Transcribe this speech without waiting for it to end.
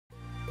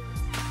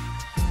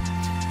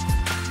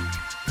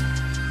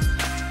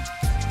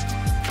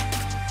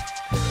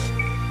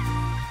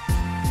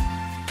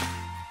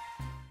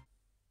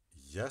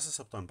Γεια σας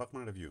από το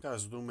Unpackman review.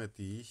 Ας δούμε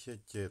τι είχε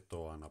και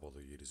το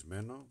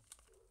αναποδογυρισμένο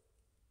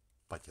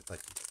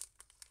πακετάκι.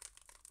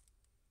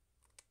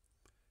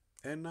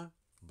 Ένα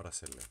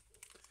μπρασελέ.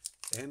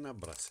 Ένα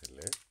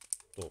μπρασελέ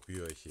το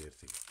οποίο έχει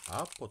έρθει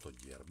από το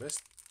Gearbest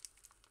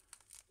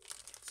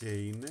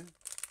και είναι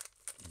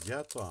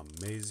για το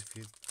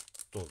Amazfit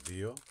το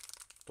 2,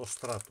 το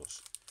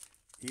Stratos.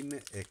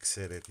 Είναι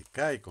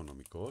εξαιρετικά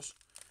οικονομικός,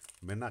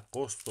 με ένα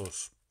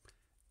κόστος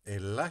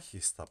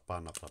ελάχιστα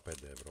πάνω από τα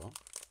 5 ευρώ.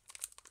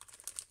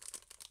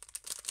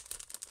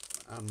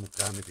 Αν μου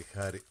κάνει τη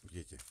χάρη,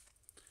 βγήκε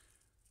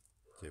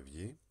και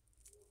βγει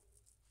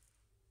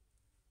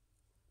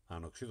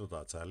ανοξίδωτο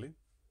ατσάλι,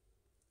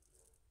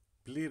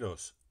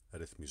 πλήρως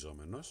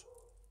ρυθμιζόμενος.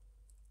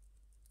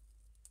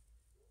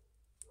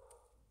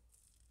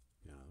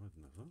 Για να δούμε τι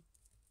είναι αυτό.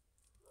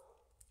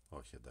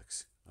 Όχι,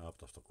 εντάξει, από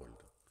το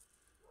αυτοκόλλητο.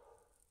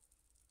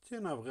 Και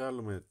να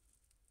βγάλουμε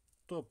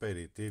το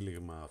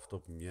περιτύλιγμα, αυτό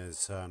που μοιάζει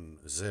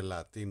σαν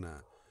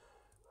ζελατίνα,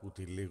 που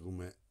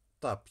τυλίγουμε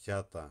τα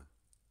πιάτα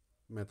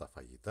με τα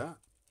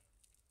φαγητά.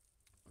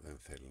 Δεν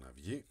θέλει να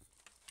βγει.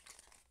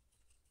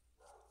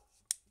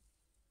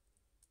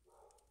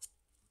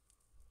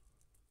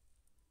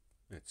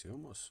 Έτσι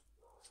όμως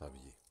θα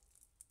βγει.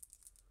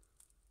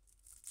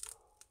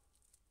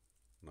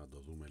 Να το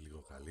δούμε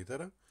λίγο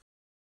καλύτερα.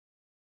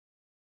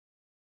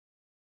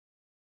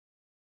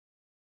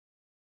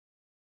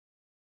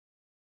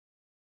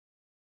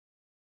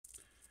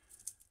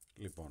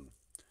 Λοιπόν,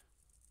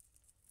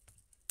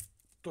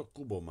 το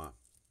κούμπομα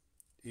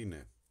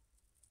είναι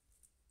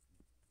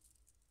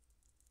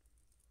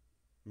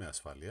με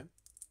ασφάλεια.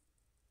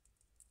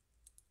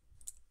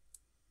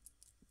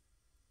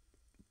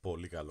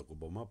 Πολύ καλό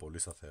κούμπομα, πολύ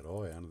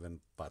σταθερό. Εάν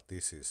δεν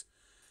πατήσεις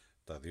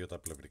τα δύο τα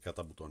πλευρικά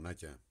τα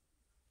μπουτονάκια,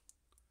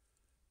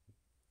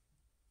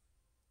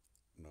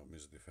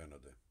 νομίζω ότι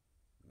φαίνονται.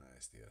 Να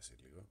εστιάσει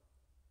λίγο.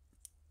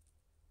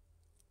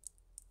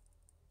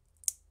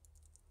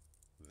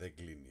 Δεν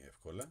κλείνει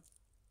εύκολα.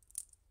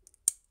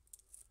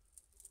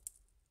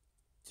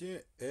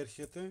 Και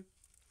έρχεται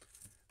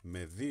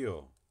με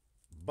δύο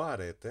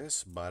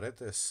μπαρέτες.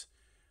 Μπαρέτες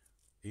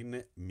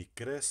είναι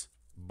μικρές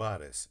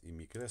μπάρες. Οι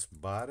μικρές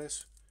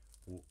μπάρες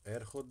που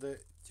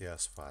έρχονται και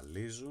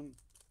ασφαλίζουν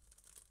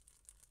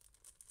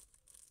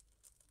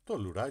το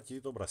λουράκι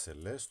ή το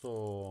μπρασελέ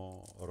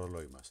στο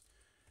ρολόι μας,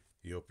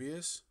 οι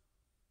οποίες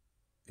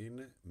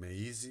είναι με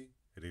easy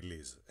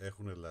release.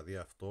 Έχουν δηλαδή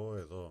αυτό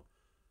εδώ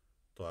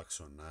το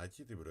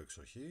αξονάκι, την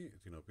προεξοχή,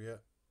 την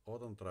οποία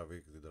όταν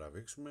την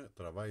τραβήξουμε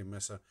τραβάει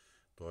μέσα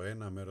το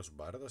ένα μέρος της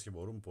μπαρέτας και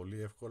μπορούμε πολύ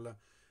εύκολα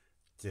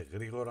και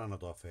γρήγορα να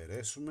το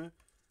αφαιρέσουμε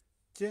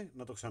και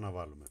να το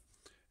ξαναβάλουμε.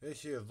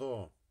 Έχει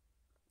εδώ,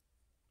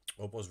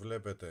 όπως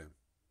βλέπετε,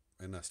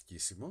 ένα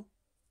σκίσιμο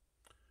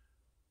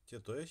και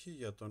το έχει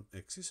για τον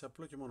εξής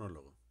απλό και μόνο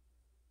λόγο.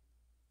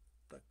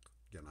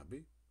 Για να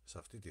μπει σε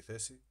αυτή τη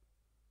θέση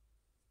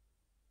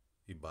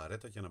η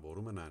μπαρέτα και να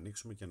μπορούμε να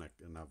ανοίξουμε και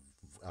να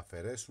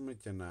αφαιρέσουμε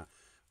και να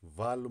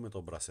βάλουμε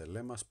το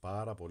μπρασελέ μας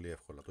πάρα πολύ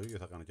εύκολα. Το ίδιο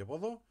θα κάνω και από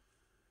εδώ.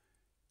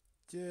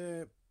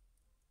 Και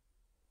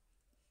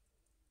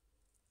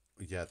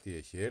γιατί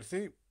έχει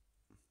έρθει,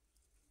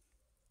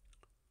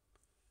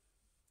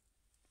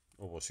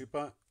 όπως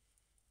είπα,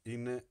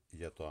 είναι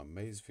για το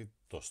Amazfit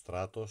το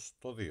Stratos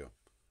το 2.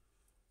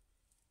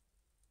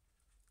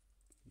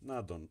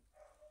 Να τον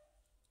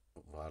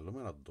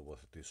βάλουμε, να τον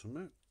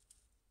τοποθετήσουμε.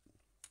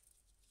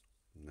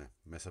 Ναι,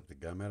 μέσα από την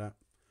κάμερα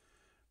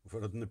μου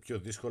φαίνεται ότι είναι πιο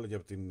δύσκολο και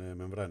από την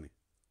μεμβράνη.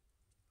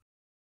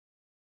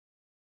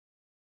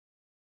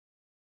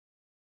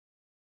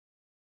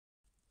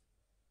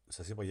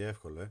 Σας είπα για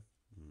εύκολο,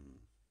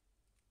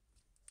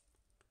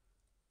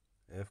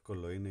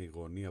 Εύκολο είναι, η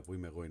γωνία που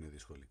είμαι εγώ είναι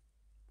δύσκολη.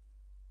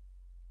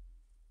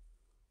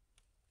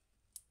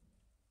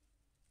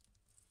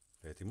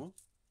 Έτοιμο.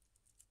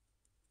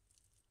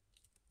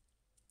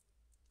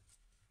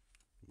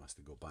 Μας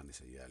την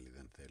κοπάνισε η άλλη,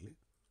 δεν θέλει.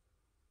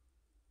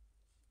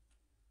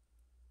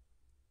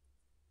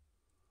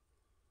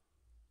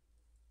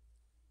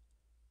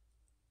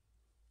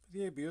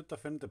 Παιδιά, η ποιότητα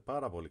φαίνεται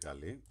πάρα πολύ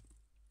καλή.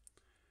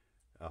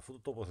 Αφού το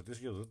τοποθετήσω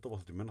και το δείτε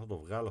τοποθετημένο, θα το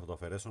βγάλω, θα το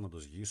αφαιρέσω, να το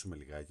σγήσουμε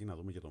λιγάκι, να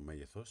δούμε και το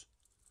μέγεθος.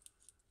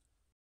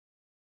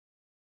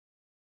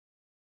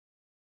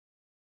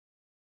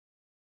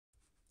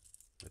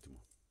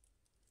 Έτοιμο.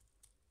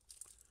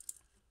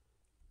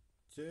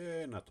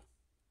 Και να το.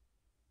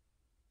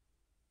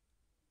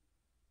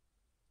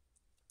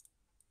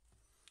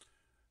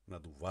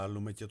 Να του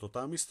βάλουμε και το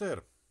τάμιστερ,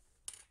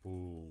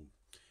 που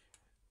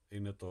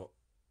είναι το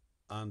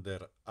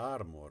Under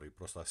Armour, η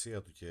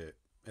προστασία του, και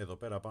εδώ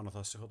πέρα πάνω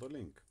θα σας έχω το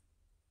link.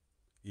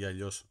 Ή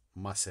αλλιώς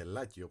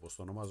μασελάκι, όπως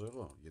το ονομάζω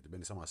εγώ, γιατί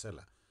μπαίνει σαν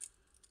μασέλα.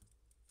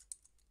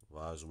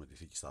 Βάζουμε τη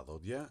θήκη στα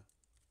δόντια.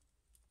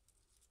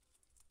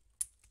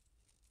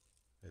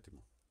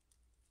 Έτοιμο.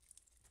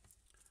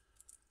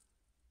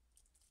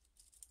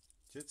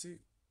 Και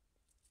έτσι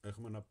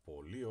έχουμε ένα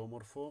πολύ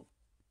όμορφο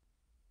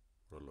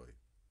ρολόι.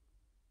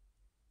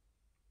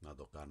 Να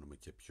το κάνουμε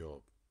και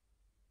πιο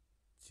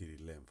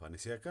κυριλέ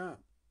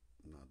εμφανισιακά.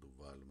 Να του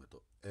βάλουμε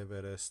το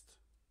Everest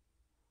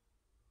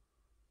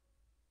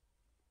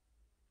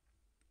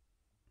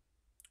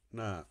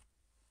Να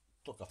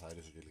το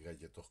καθαρίσω και λιγάκι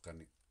γιατί το έχω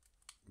κάνει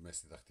μέσα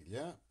στη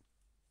δαχτυλιά.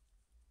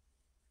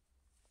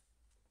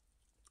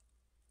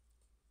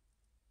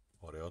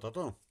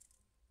 Ωραιότατο.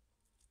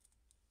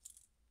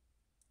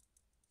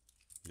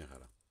 Μια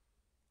χαρά.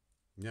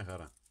 Μια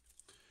χαρά.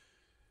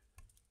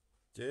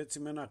 Και έτσι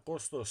με ένα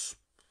κόστος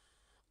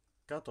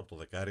κάτω από το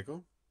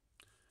δεκάρικο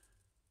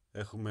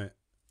έχουμε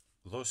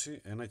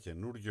δώσει ένα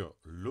καινούριο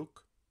look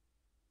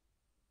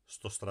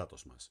στο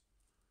Stratos μας.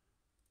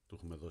 Του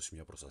έχουμε δώσει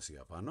μια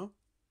προστασία πάνω.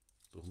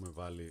 Του έχουμε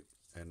βάλει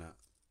ένα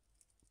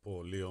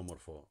πολύ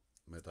όμορφο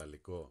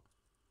μεταλλικό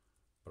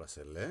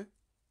πρασελέ,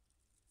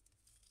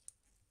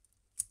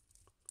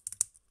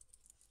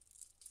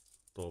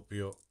 το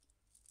οποίο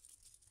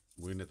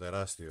μου είναι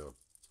τεράστιο,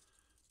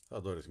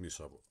 θα το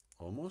ρυθμίσω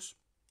όμως.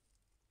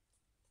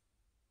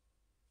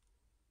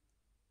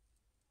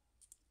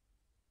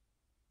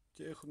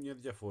 Και έχω μια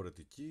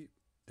διαφορετική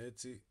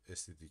έτσι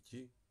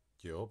αισθητική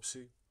και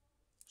όψη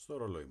στο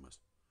ρολόι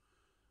μας.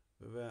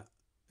 Βέβαια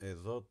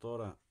εδώ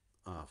τώρα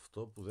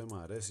αυτό που δεν μου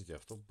αρέσει και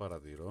αυτό που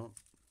παρατηρώ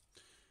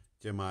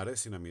και μου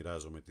αρέσει να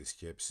μοιράζομαι τις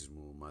σκέψεις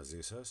μου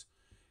μαζί σας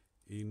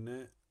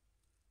είναι,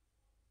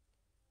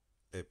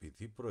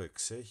 επειδή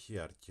προεξέχει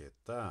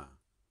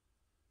αρκετά,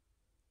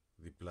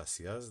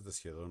 διπλασιάζεται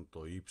σχεδόν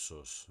το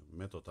ύψος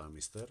με το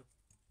τάμιστερ,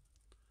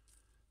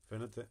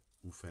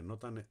 μου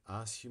φαινόταν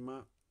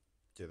άσχημα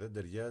και δεν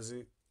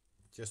ταιριάζει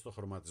και στο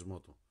χρωματισμό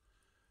του.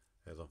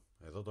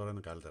 Εδώ τώρα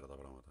είναι καλύτερα τα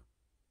πράγματα.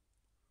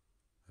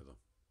 Εδώ.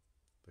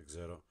 Δεν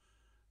ξέρω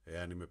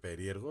εάν είμαι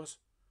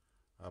περίεργος,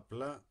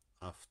 απλά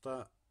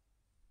αυτά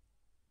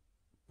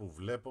που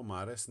βλέπω μου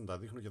αρέσει να τα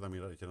δείχνω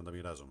και να τα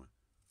μοιράζομαι.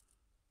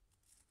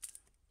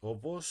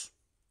 Όπως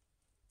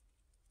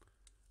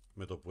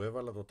με το που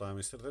έβαλα το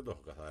τάμιστερ, δεν το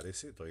έχω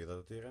καθαρίσει, το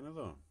είδατε τι έκανε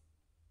εδώ.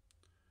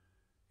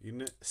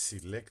 Είναι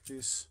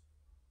συλλέκτης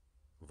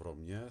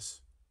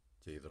βρωμιάς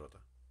και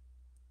υδρότα.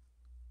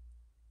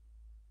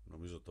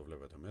 Νομίζω ότι το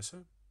βλέπετε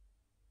μέσα.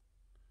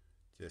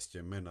 Και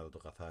εσκεμμένα δεν το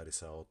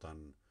καθάρισα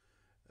όταν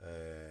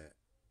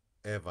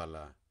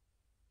έβαλα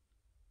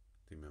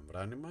τη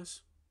μεμβράνη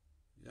μας,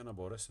 για να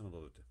μπορέσετε να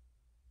το δείτε.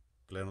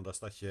 Πλένοντας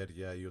τα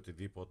χέρια ή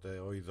οτιδήποτε,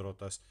 ο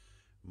υδρότας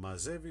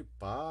μαζεύει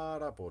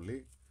πάρα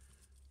πολύ,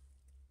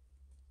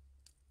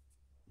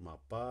 μα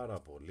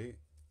πάρα πολύ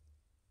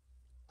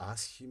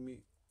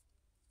άσχημη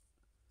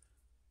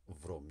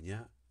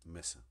βρωμιά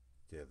μέσα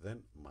και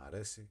δεν μ'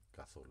 αρέσει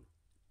καθόλου.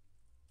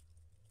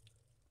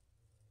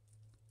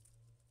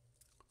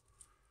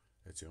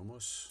 Έτσι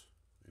όμως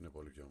είναι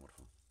πολύ πιο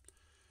όμορφο.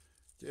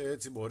 Και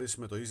έτσι μπορείς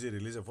με το easy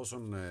release,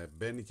 εφόσον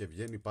μπαίνει και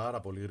βγαίνει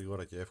πάρα πολύ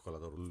γρήγορα και εύκολα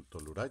το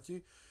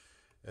λουράκι,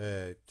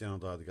 και να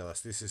το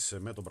αντικαταστήσεις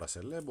με το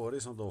μπρασελέ,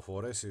 μπορείς να το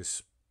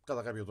φορέσεις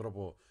κατά κάποιο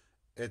τρόπο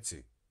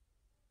έτσι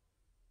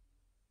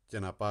και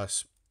να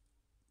πας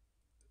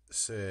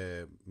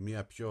σε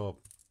μια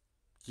πιο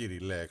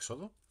κυριλέ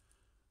έξοδο,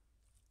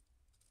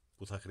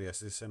 που θα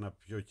χρειαστείς ένα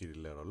πιο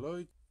κυριλέ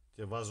ρολόι,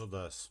 και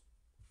βάζοντας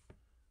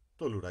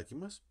το λουράκι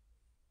μας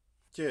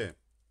και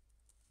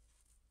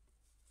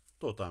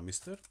το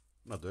τάμιστερ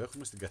να το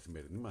έχουμε στην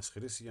καθημερινή μας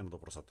χρήση, για να το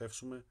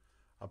προστατεύσουμε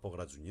από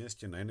γρατζουνιές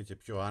και να είναι και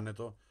πιο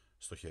άνετο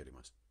στο χέρι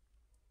μας.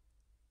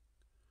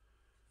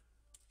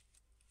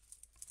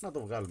 Να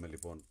το βγάλουμε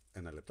λοιπόν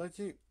ένα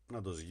λεπτάκι,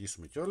 να το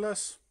ζυγίσουμε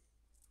κιόλας.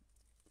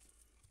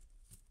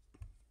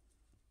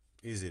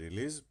 Easy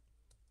release.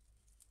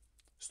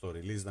 Στο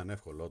release ήταν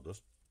εύκολο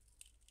όντως.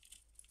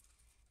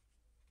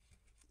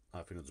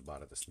 Αφήνω τους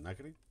μπάρετες στην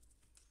άκρη,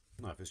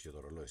 να αφήσω και το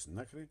ρολόι στην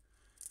άκρη,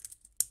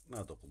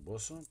 να το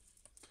κουμπώσω.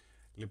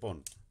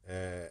 Λοιπόν,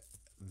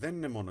 δεν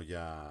είναι μόνο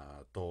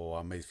για το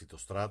Amazfit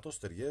το Stratos,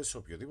 ταιριάζει σε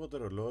οποιοδήποτε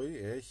ρολόι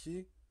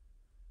έχει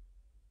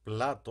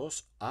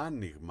πλάτος,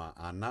 άνοιγμα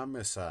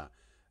ανάμεσα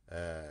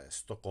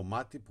στο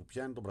κομμάτι που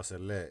πιάνει το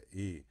μπρασελέ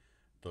ή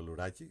το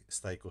λουράκι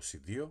στα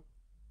 22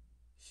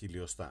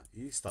 χιλιοστά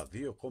ή στα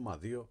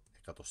 2,2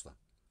 εκατοστά.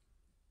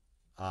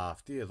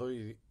 Αυτή εδώ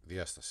η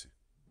διάσταση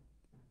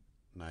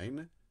να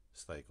είναι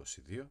στα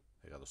 22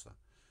 εκατοστά.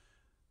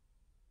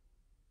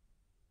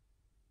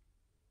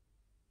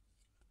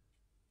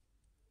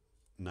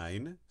 Να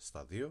είναι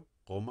στα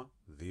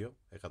 2,2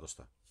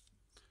 εκατοστά.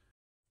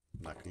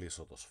 Να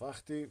κλείσω το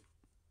σφάχτη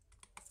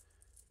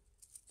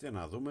και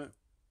να δούμε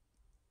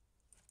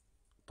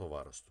το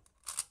βάρος του.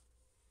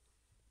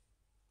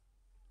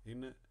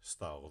 Είναι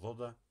στα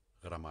 80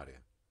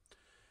 γραμμάρια.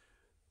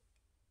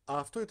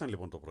 Αυτό ήταν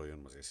λοιπόν το προϊόν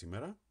μας για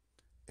σήμερα.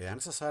 Εάν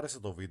σας άρεσε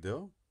το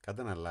βίντεο,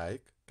 κάντε ένα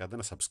like, κάντε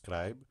ένα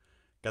subscribe,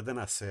 κάντε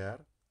ένα share,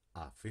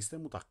 αφήστε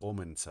μου τα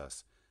comments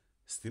σας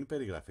στην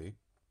περιγραφή,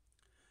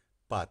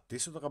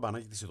 πατήστε το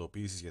καμπανάκι της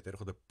ειδοποίησης, γιατί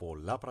έρχονται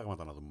πολλά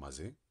πράγματα να δούμε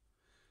μαζί.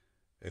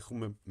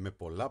 Έχουμε με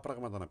πολλά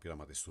πράγματα να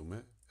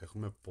πειραματιστούμε,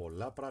 έχουμε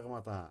πολλά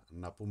πράγματα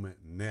να πούμε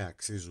ναι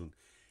αξίζουν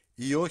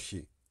ή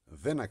όχι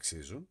δεν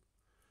αξίζουν,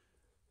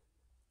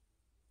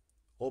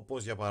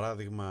 όπως για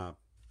παράδειγμα,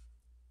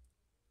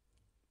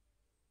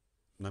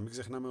 να μην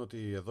ξεχνάμε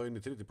ότι εδώ είναι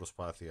η τρίτη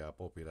προσπάθεια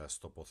απόπειρας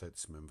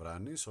τοποθέτησης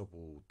μεμβράνης,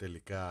 όπου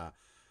τελικά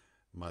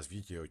μας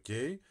βγήκε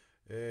ok.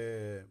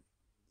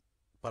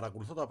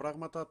 παρακολουθώ τα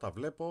πράγματα, τα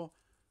βλέπω,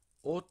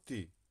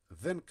 ό,τι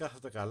δεν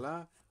κάθεται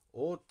καλά,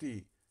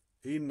 ό,τι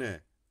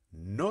είναι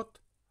not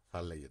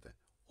θα λέγεται,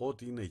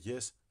 ό,τι είναι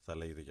yes θα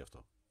λέγεται γι'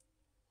 αυτό.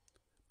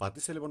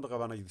 Πατήστε λοιπόν το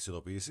καμπανάκι της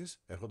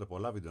ειδοποίησης, έρχονται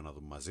πολλά βίντεο να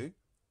δούμε μαζί,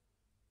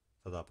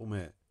 θα τα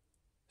πούμε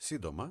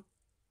σύντομα.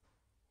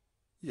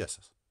 Γεια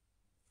σας.